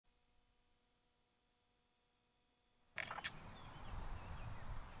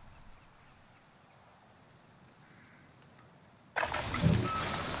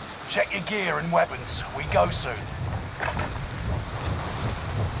Check your gear and weapons. We go soon.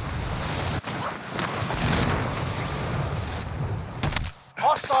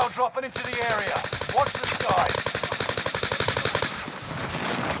 Hostile dropping into the area. Watch the skies.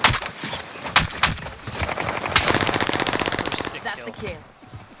 That's a kill.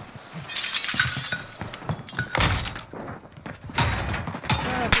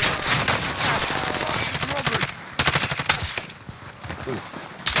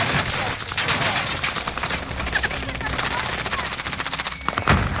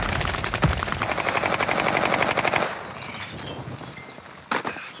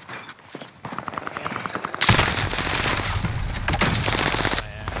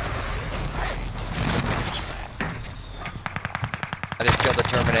 I just killed the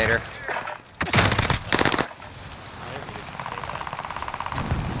Terminator.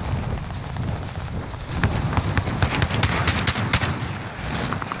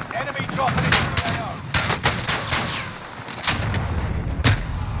 Enemy dropping into the AO.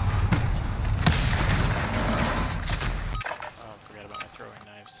 Oh, forgot about my throwing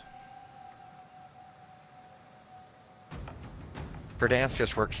knives. Verdansk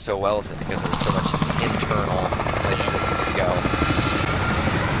just worked so well with it because there's so much internal initiative to go.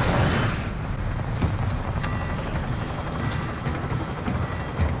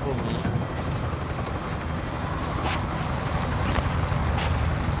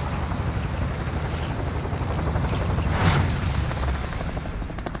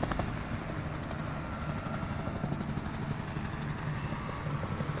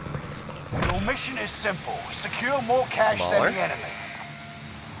 Your mission is simple. Secure more cash Smaller? than the enemy.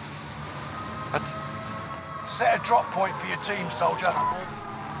 What? Set a drop point for your team, soldier.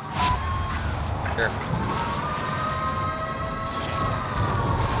 Sure.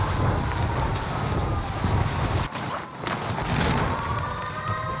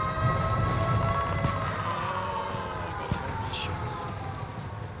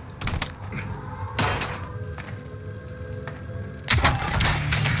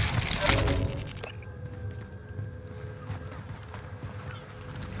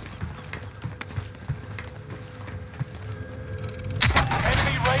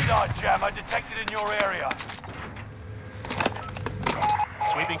 Jammer detected in your area.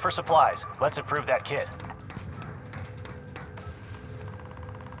 Sweeping for supplies. Let's improve that kit.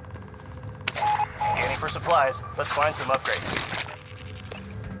 Scanning for supplies. Let's find some upgrades.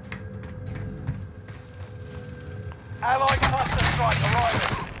 Allied cluster strike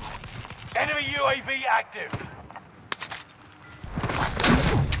arriving. Enemy UAV active.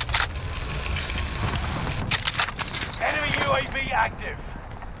 Enemy UAV active.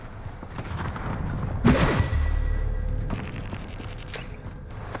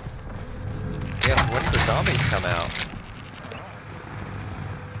 Yeah, when did the zombies come out?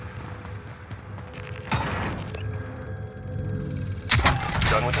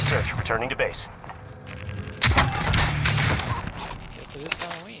 Done with the search. Returning to base. Guess it is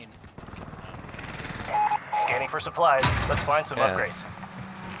Halloween. Scanning for supplies. Let's find some upgrades.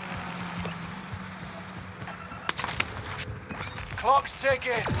 Clock's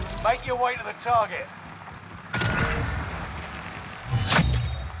ticking. Make your way to the target.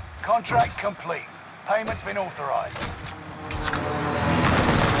 Contract complete. Payment's been authorized.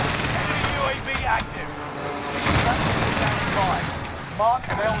 Enemy UAV active. Standing by. Mark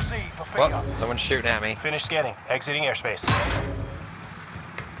an LZ for pickup. Whoa, someone's shooting at me. Finish scanning. Exiting airspace.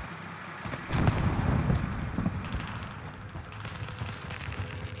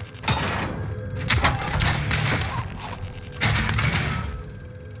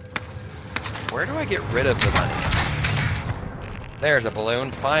 Where do I get rid of the money? There's a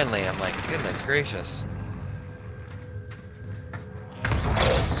balloon. Finally, I'm like, goodness gracious.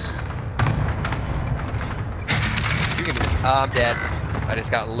 You can. I'm dead. I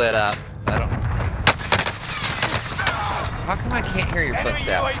just got lit up. I don't. How come I can't hear your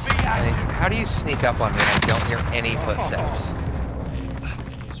footsteps? I mean, how do you sneak up on me and I don't hear any footsteps?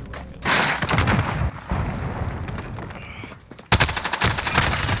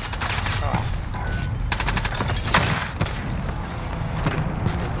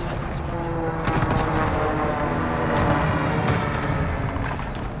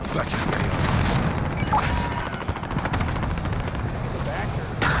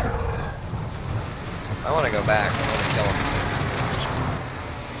 I want to go back. I want to kill him.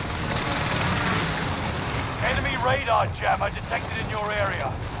 Enemy radar jammer detected in your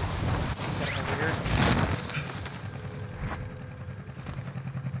area. Over here.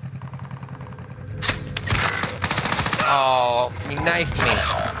 Oh, he knifed me. I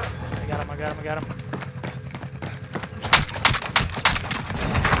got him.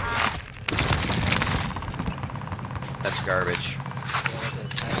 garbage. Yeah,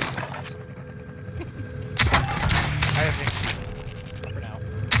 that's awesome. I have things for now.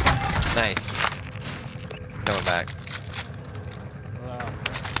 Nice. Coming back. Wow.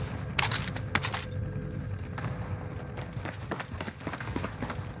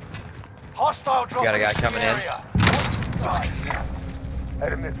 Hostile drop. got a guy coming in.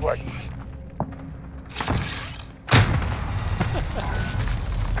 Heading this way.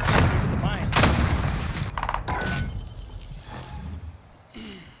 The mines.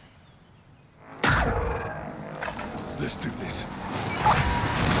 Let's do this.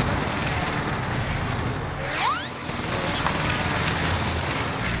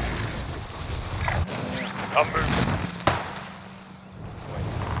 I'm moving.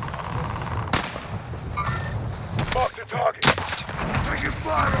 Mark the target. Taking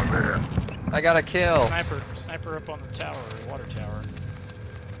fire on there. I got a kill. Sniper up on the tower, water tower.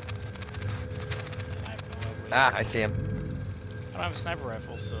 And I have no idea. Ah, I see him. I don't have a sniper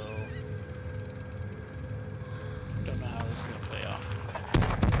rifle, so don't know how this is gonna play out.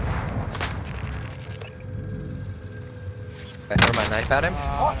 I throw my knife at him.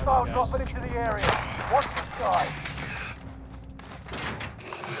 Hostile guys. dropping into the area. Watch the sky.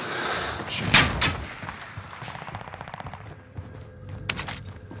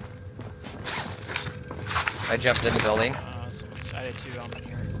 I jumped in the building. I did too. I'm in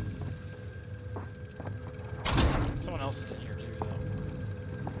here. Someone else is in here too, though.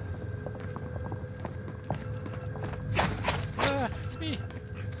 Ah, it's me.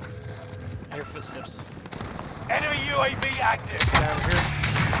 I hear footsteps. Enemy UAV active. Guy over here.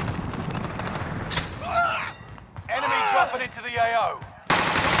 Enemy dropping into the AO.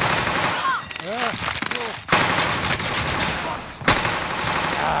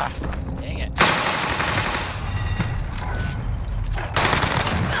 Ah, dang it.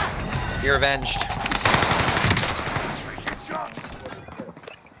 You're avenged.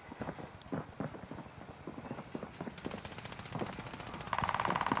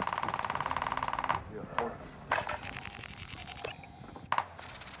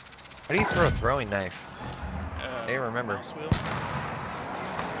 How do you throw a throwing knife? I don't remember. Mouse wheel.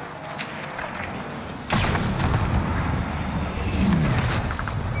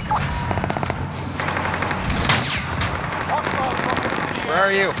 Hostile dropping into the Where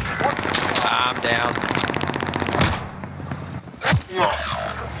are you? Watch the sky. I'm down. I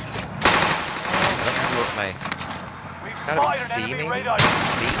don't know what my We've gotta be spotted C an enemy maybe? radar. C?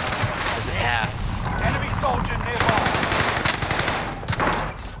 Is it F? Enemy soldier nearby.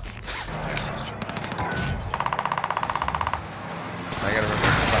 I gotta remember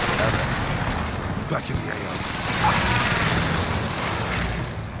to fucking up. Back in the AO.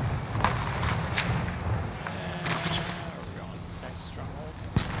 Where are we going? Back to stronghold.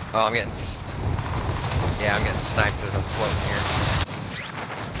 Oh, I'm getting. Yeah, I'm getting sniped as I'm floating here.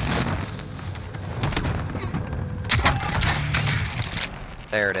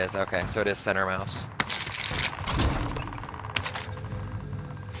 There it is. Okay, so it is center mouse.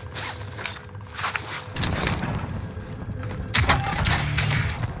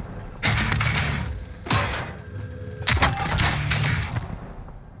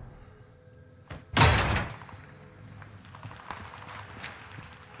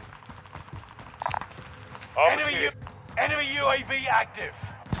 Enemy UAV active.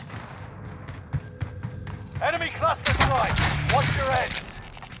 Enemy cluster strike. Watch your heads.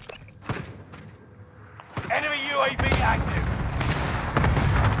 Enemy UAV active.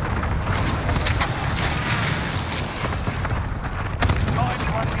 Time's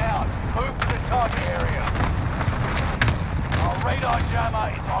running out. Move to the target area. Our radar jammer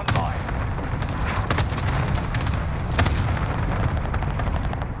is online.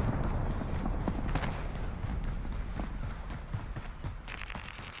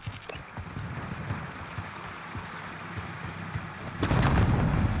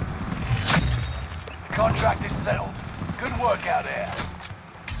 Contract is settled. Good work out there.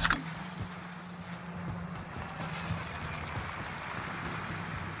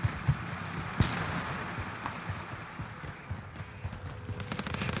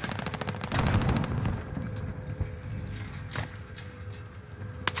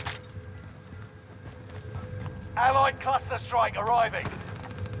 Allied cluster strike arriving.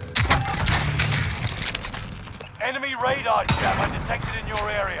 Enemy radar jammer detected in your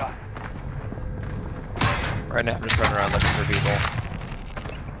area. Right now, I'm just running around looking for people.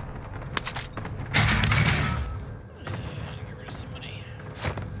 Get rid of some money.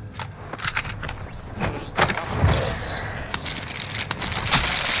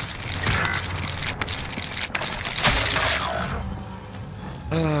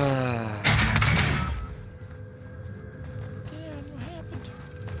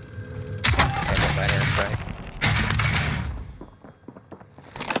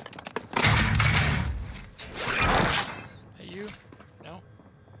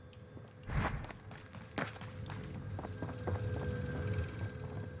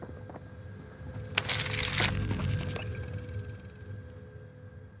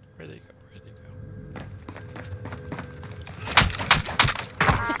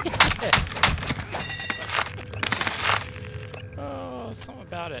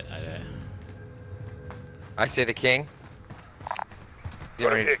 about it. I say the king.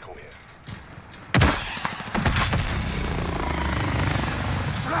 Got a vehicle here.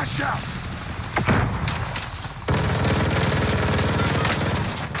 Flash out!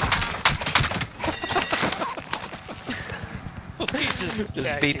 He just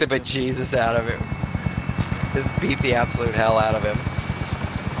Beat the bejesus out of him. Just beat the absolute hell out of him.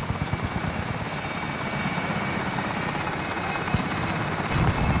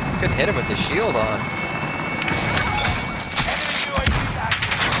 Couldn't hit him with the shield on. Enemy UAV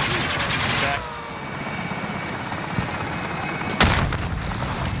active. Back.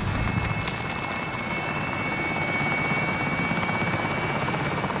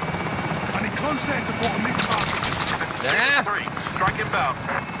 I need close air support on this mark. Ah! 3, strike inbound.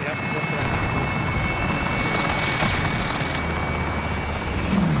 Yep. Go for it.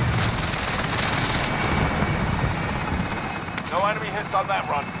 No enemy hits on that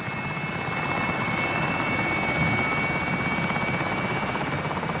run.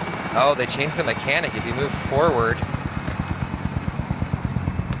 Oh, they changed the mechanic. If you move forward, I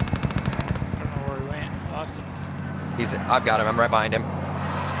don't know where he went. I lost him. I've got him. I'm right behind him.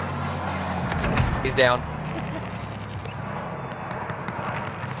 He's down.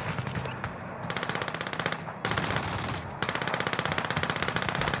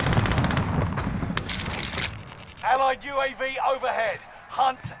 Allied UAV overhead.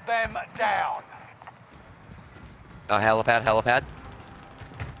 Hunt them down. Helipad, helipad.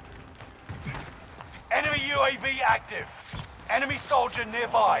 Enemy UAV active. Enemy soldier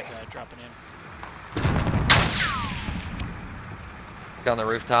nearby. Guy dropping in. On the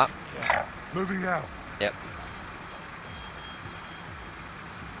rooftop. Yeah. Moving out. Yep.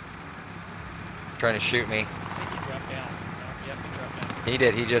 Trying to shoot me. I think he dropped down. No, yep, he dropped down. He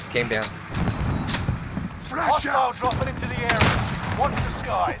did. He just came down. Flash out! Hostile dropping into the area. Watch the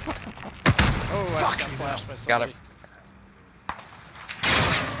skies. Oh, I just got flashed by Got somebody. him.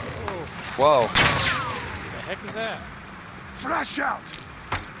 Oh, Whoa. the heck is that? Flash out!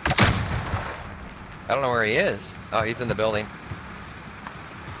 I don't know where he is. Oh, he's in the building.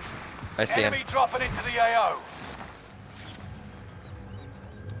 I see him. Enemy dropping into the AO.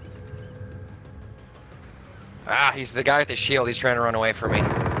 Ah, he's the guy with the shield. He's trying to run away from me.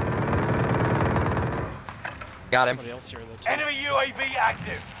 Got him. Somebody else here though. Too. Enemy UAV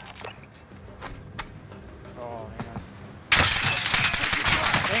active. Oh, hang on.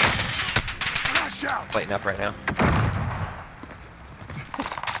 Flash out! Lighting up right now.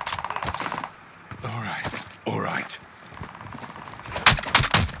 All right.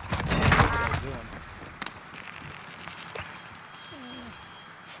 What's this guy doing?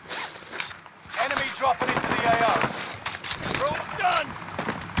 Enemy dropping into the AO. Room's done.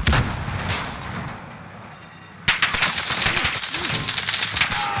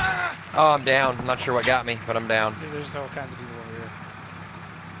 Oh, I'm down. I'm not sure what got me, but I'm down. Yeah, there's all kinds of people over here.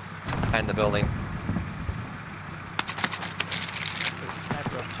 Behind the building. There's a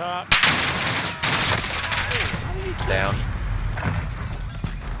sniper up top. Oh, how did he kill Down. me?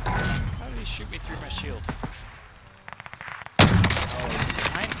 How did he shoot me through my shield? Oh, he's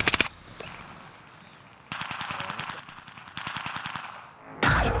behind me.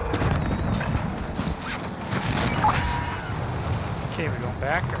 Okay, we going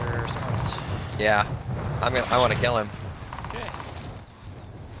back or somewhere else? Yeah. I want to kill him. Okay.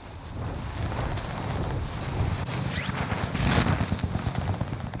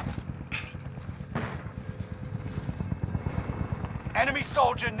 Enemy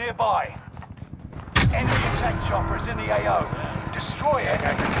soldier nearby. Enemy attack chopper is in the AO. Destroy it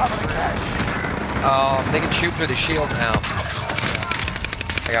and recover the cash. Oh, they can shoot through the shield now.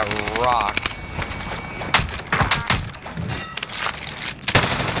 I got rocked.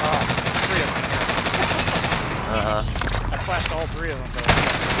 Oh, 3 of them. Uh-huh. I flashed all 3 of them, though.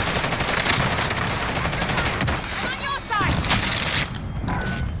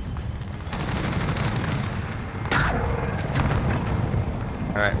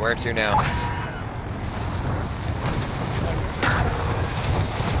 Alright, where to now?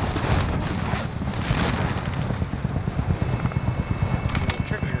 Little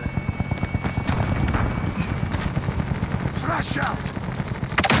trickier. Flash out!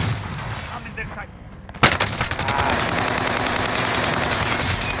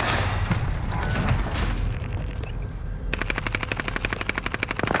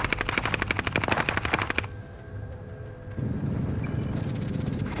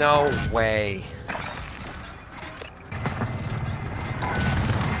 No way.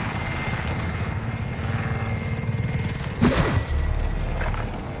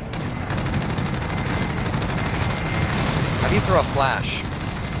 How do you throw a flash?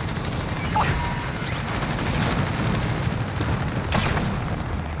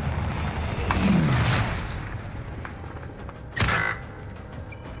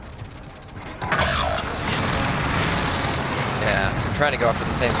 Yeah, I'm trying to go after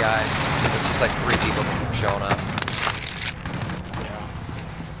the same guy. It's just like 3 people that keep showing up.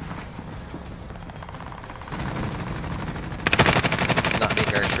 Not being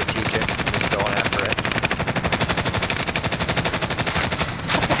very strategic, just going after it.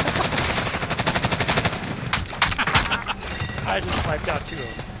 I just wiped out 2 of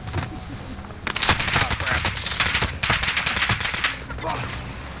them.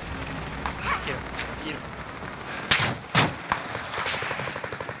 Thank you. Eat 'em.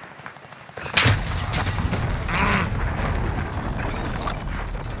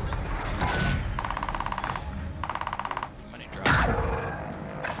 Money drop.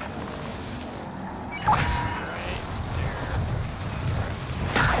 Right there.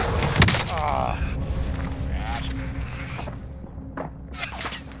 Ah.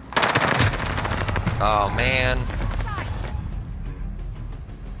 Oh man.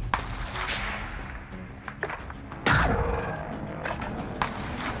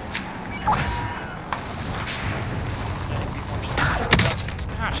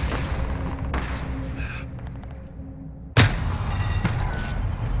 Gosh, Dave.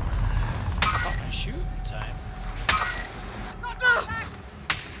 Caught my shooting time.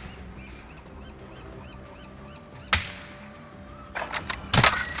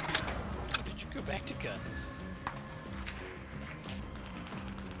 Did you go back to guns?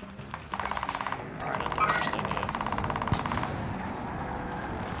 Probably not the worst idea.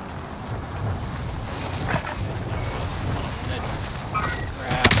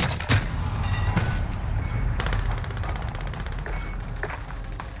 Crap.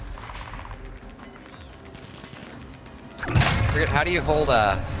 Forget, how do you hold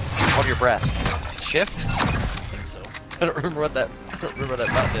your breath? Shift? I think so. I don't remember what that button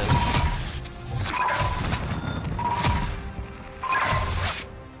is.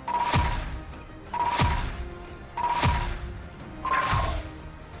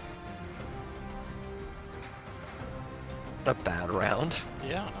 Not a bad round.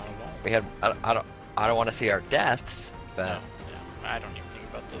 Yeah, not at all. We had I don't want to see our deaths, but No, I don't even think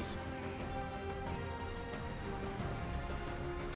about those.